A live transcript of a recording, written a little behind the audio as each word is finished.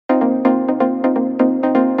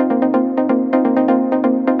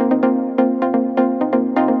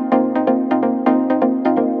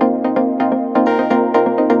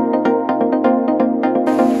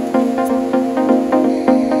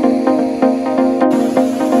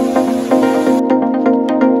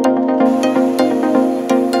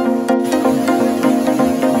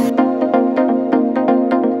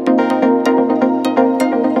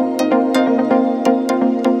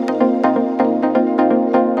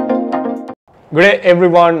Good day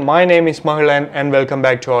everyone, my name is Mahilan and welcome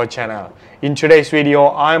back to our channel. In today's video,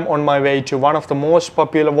 I am on my way to one of the most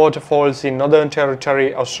popular waterfalls in Northern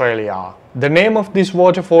Territory, Australia. The name of this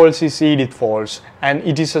waterfalls is Edith Falls, and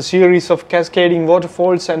it is a series of cascading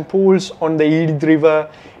waterfalls and pools on the Edith River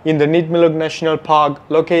in the Nidmiluk National Park,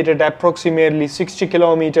 located approximately 60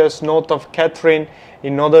 kilometers north of Katherine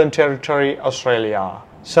in Northern Territory, Australia.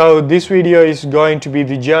 So this video is going to be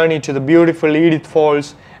the journey to the beautiful Edith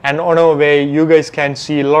Falls, and on our way you guys can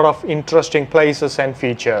see a lot of interesting places and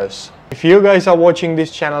features. If you guys are watching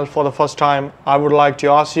this channel for the first time, I would like to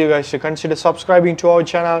ask you guys to consider subscribing to our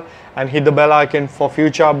channel and hit the bell icon for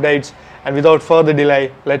future updates. And without further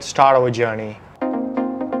delay, let's start our journey.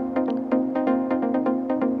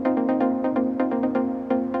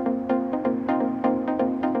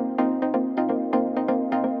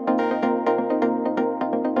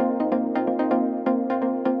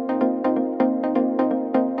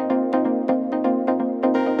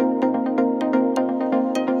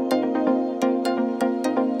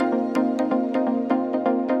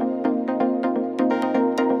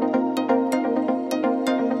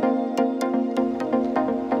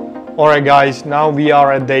 Alright guys, now we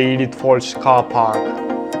are at the Edith Falls car park.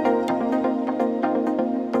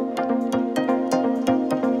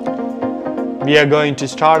 We are going to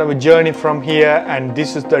start our journey from here, and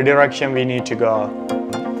this is the direction we need to go.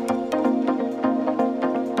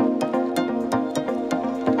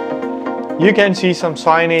 You can see some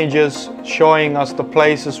signages showing us the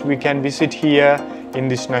places we can visit here in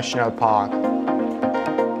this national park.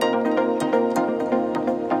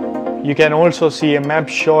 You can also see a map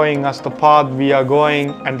showing us the path we are going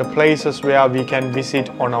and the places where we can visit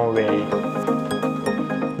on our way.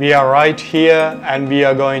 We are right here and we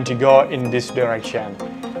are going to go in this direction.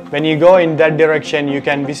 When you go in that direction, you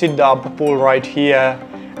can visit the upper pool right here,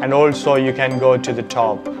 and also you can go to the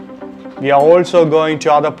top. We are also going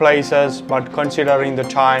to other places, but considering the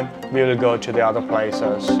time, we will go to the other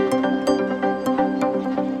places.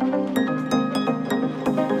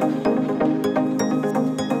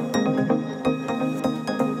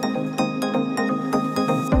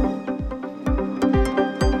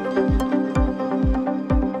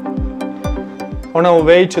 On our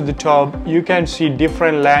way to the top, you can see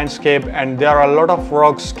different landscape, and there are a lot of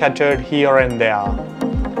rocks scattered here and there.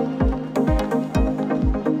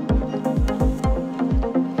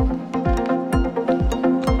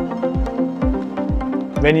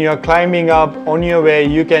 When you are climbing up, on your way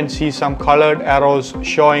you can see some colored arrows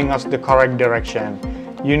showing us the correct direction.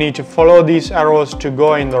 You need to follow these arrows to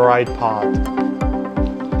go in the right path.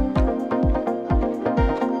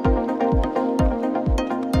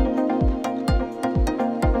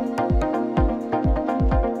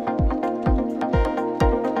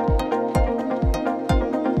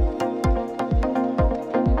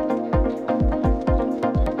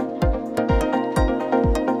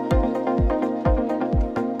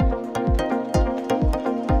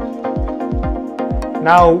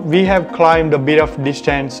 Now we have climbed a bit of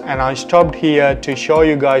distance, and I stopped here to show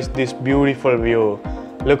you guys this beautiful view.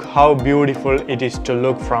 Look how beautiful it is to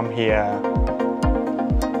look from here.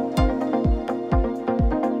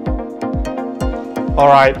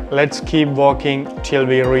 Alright, let's keep walking till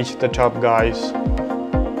we reach the top, guys.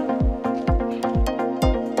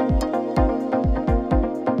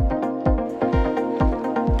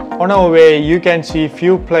 On our way you can see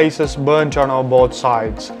few places burnt on our both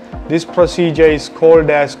sides. This procedure is called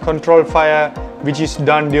as control fire, which is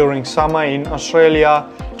done during summer in Australia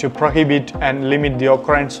to prohibit and limit the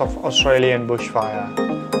occurrence of Australian bushfire.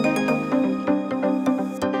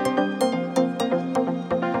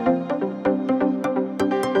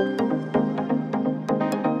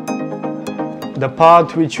 The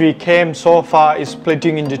path which we came so far is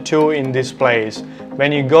splitting into two in this place.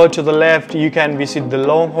 When you go to the left, you can visit the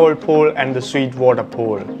long hole pool and the sweetwater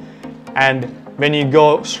pool. And when you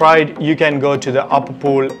go straight, you can go to the upper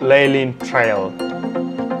pool Leyland Trail.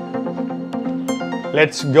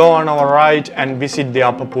 Let's go on our right and visit the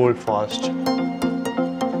upper pool first.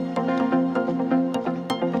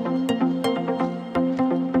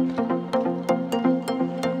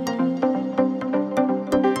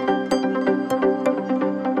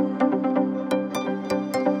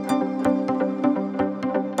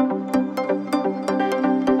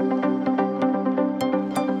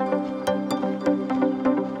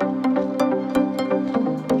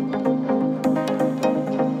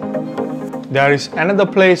 There is another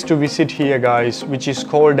place to visit here, guys, which is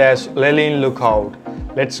called as Leyland Lookout.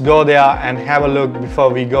 Let's go there and have a look before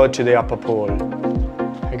we go to the upper pool.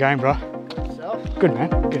 How you going, bro? Yourself? Good, man.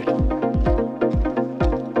 Good.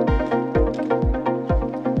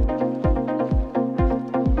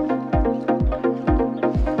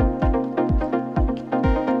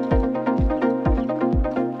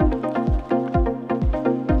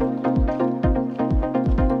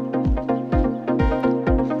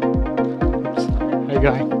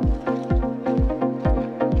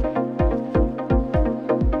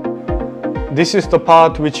 This is the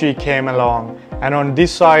path which we came along, and on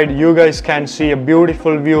this side you guys can see a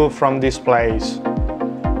beautiful view from this place.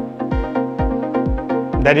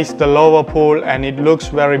 That is the lower pool, and it looks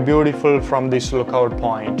very beautiful from this lookout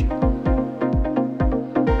point.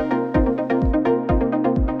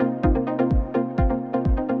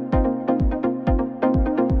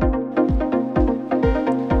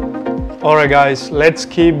 Alright guys, let's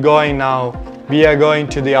keep going now. We are going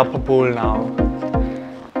to the upper pool now.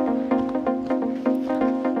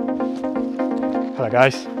 Hello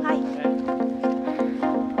guys. Hi.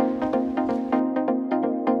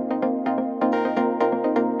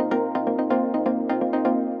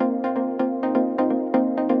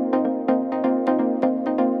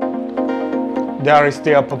 There is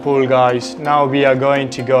the upper pool guys. Now we are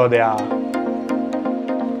going to go there.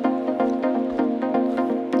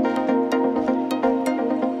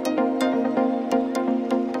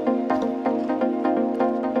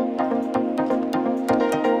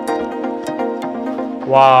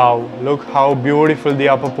 Wow, look how beautiful the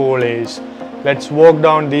upper pool is. Let's walk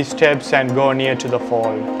down these steps and go near to the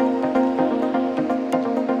fall.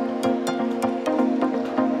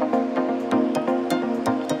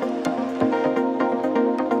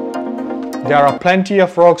 There are plenty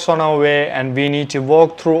of rocks on our way, and we need to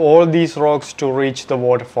walk through all these rocks to reach the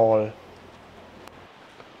waterfall.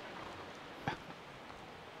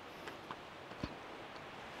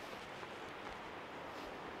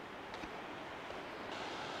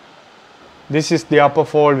 This is the upper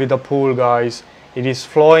fall with the pool guys. It is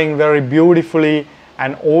flowing very beautifully,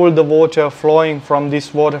 and all the water flowing from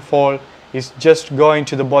this waterfall is just going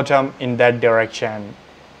to the bottom in that direction.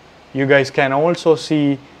 You guys can also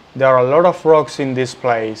see there are a lot of rocks in this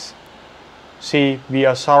place. See, we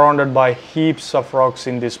are surrounded by heaps of rocks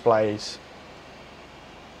in this place.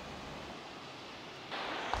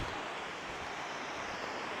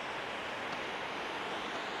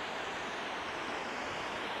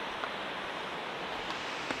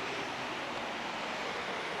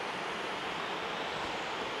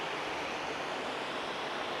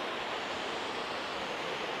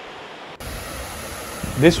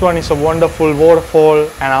 This one is a wonderful waterfall,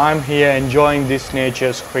 and I'm here enjoying this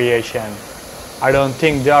nature's creation. I don't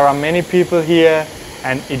think there are many people here,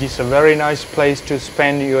 and it is a very nice place to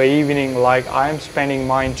spend your evening like I am spending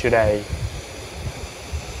mine today.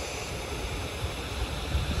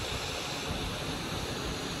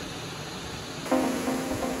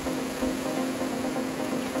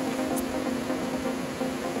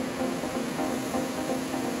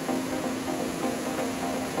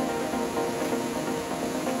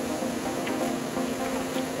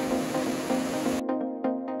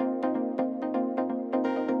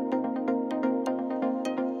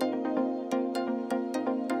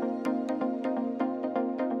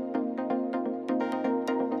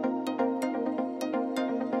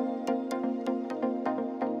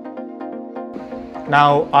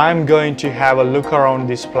 Now I'm going to have a look around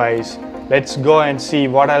this place. Let's go and see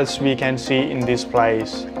what else we can see in this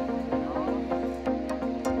place.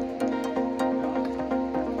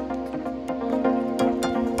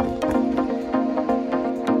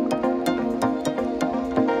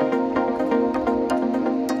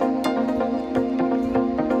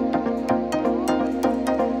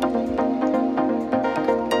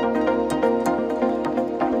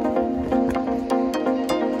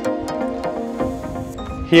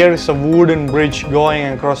 Here is a wooden bridge going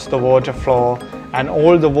across the water flow, and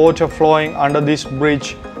all the water flowing under this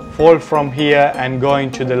bridge fall from here and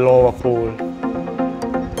going to the lower pool.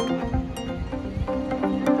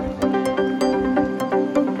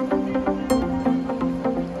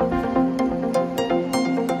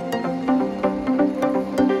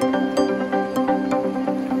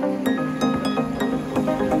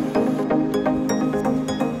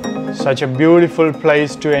 Such a beautiful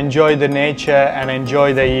place to enjoy the nature and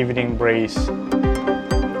enjoy the evening breeze.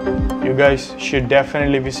 You guys should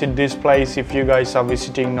definitely visit this place if you guys are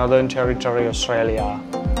visiting Northern Territory, Australia.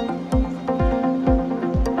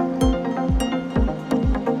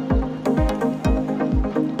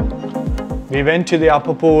 We went to the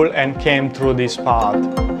upper pool and came through this path.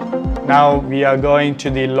 Now we are going to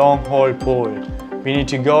the long hole pool. We need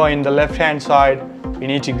to go in the left hand side. We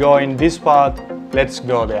need to go in this path. Let's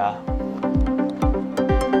go there.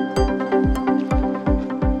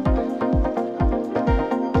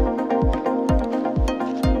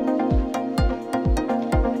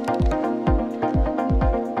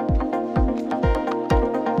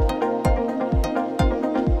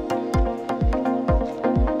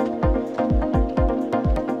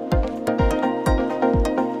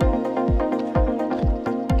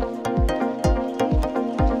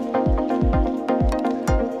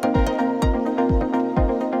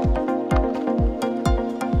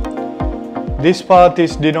 This path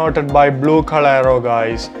is denoted by blue color arrow,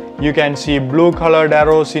 guys. You can see blue colored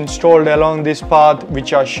arrows installed along this path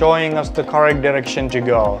which are showing us the correct direction to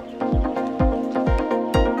go.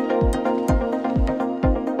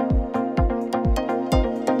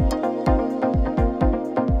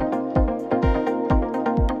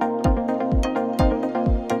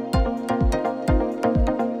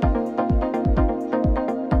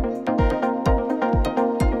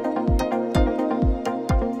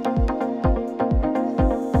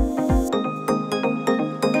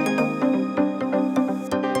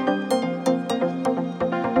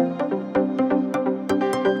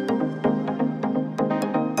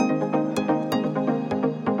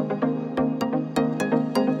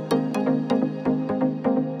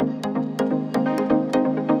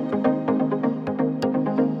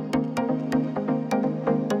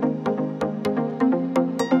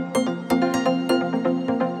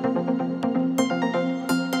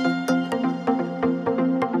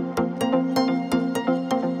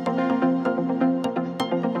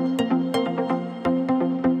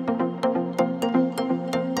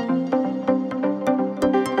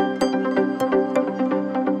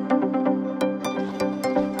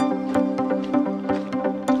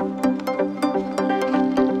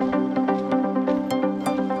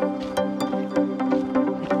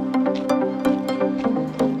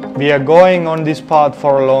 We are going on this path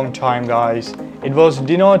for a long time, guys. It was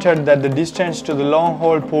denoted that the distance to the long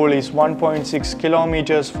hole pool is 1.6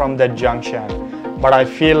 kilometers from that junction, but I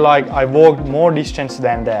feel like I walked more distance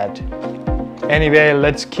than that. Anyway,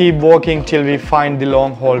 let's keep walking till we find the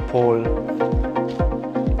long hole pool.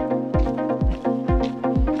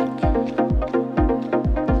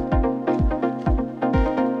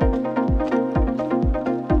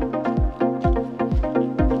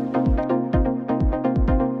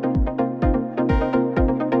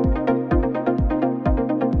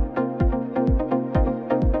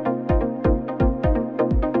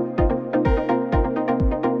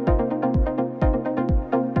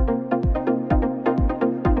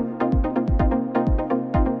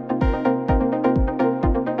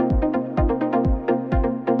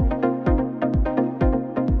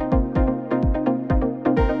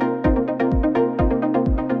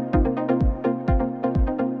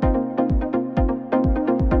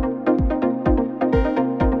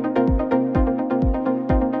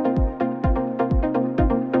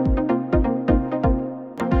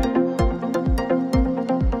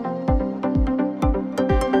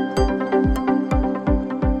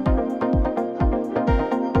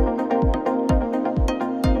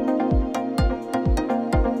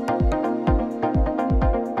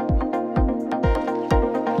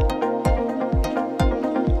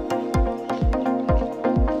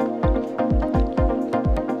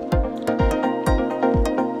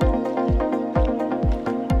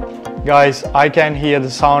 Guys, I can hear the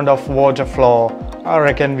sound of water flow. I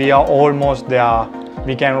reckon we are almost there.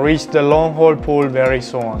 We can reach the long hole pool very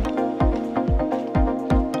soon.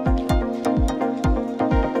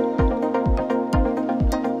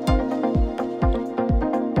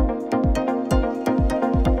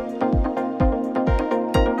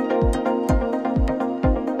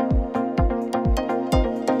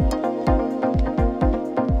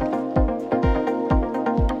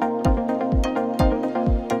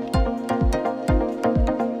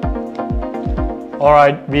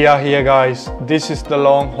 Alright, we are here, guys. This is the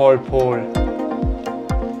long hole pool.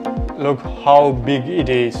 Look how big it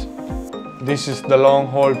is. This is the long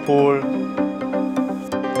hole pool.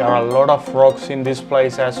 There are a lot of rocks in this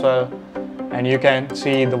place as well, and you can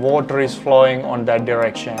see the water is flowing on that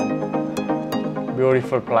direction.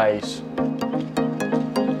 Beautiful place.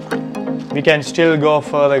 We can still go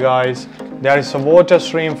further, guys. There is a water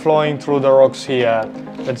stream flowing through the rocks here.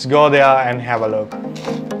 Let's go there and have a look.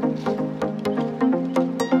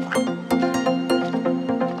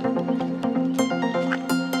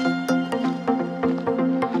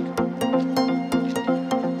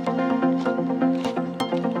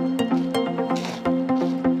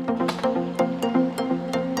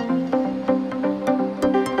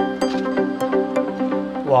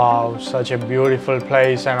 Wow, such a beautiful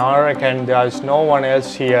place, and I reckon there is no one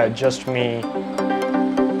else here, just me.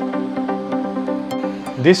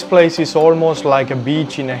 This place is almost like a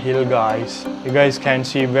beach in a hill, guys. You guys can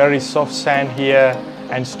see very soft sand here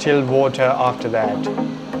and still water after that.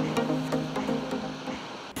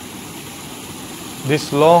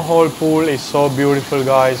 This long hole pool is so beautiful,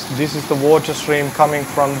 guys. This is the water stream coming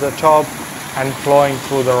from the top and flowing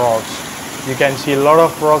through the rocks. You can see a lot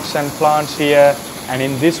of rocks and plants here. And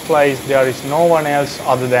in this place there is no one else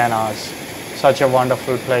other than us. Such a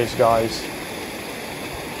wonderful place, guys.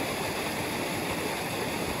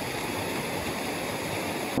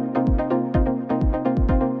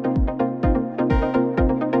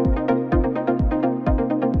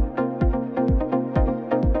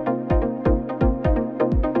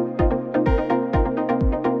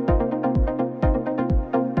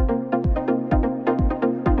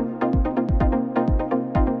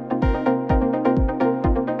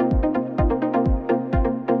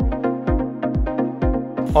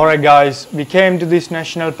 Alright guys, we came to this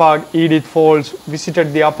national park, Edith Falls,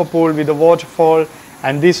 visited the upper pool with the waterfall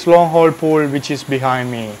and this long haul pool which is behind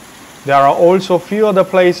me. There are also few other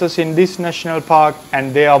places in this national park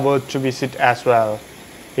and they are worth to visit as well.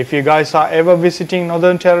 If you guys are ever visiting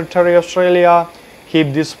Northern Territory, Australia,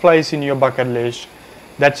 keep this place in your bucket list.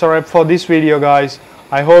 That's a wrap for this video guys.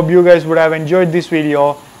 I hope you guys would have enjoyed this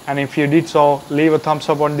video, and if you did so, leave a thumbs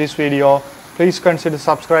up on this video. Please consider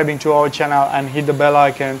subscribing to our channel and hit the bell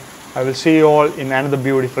icon. I will see you all in another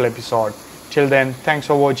beautiful episode. Till then, thanks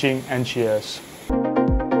for watching and cheers.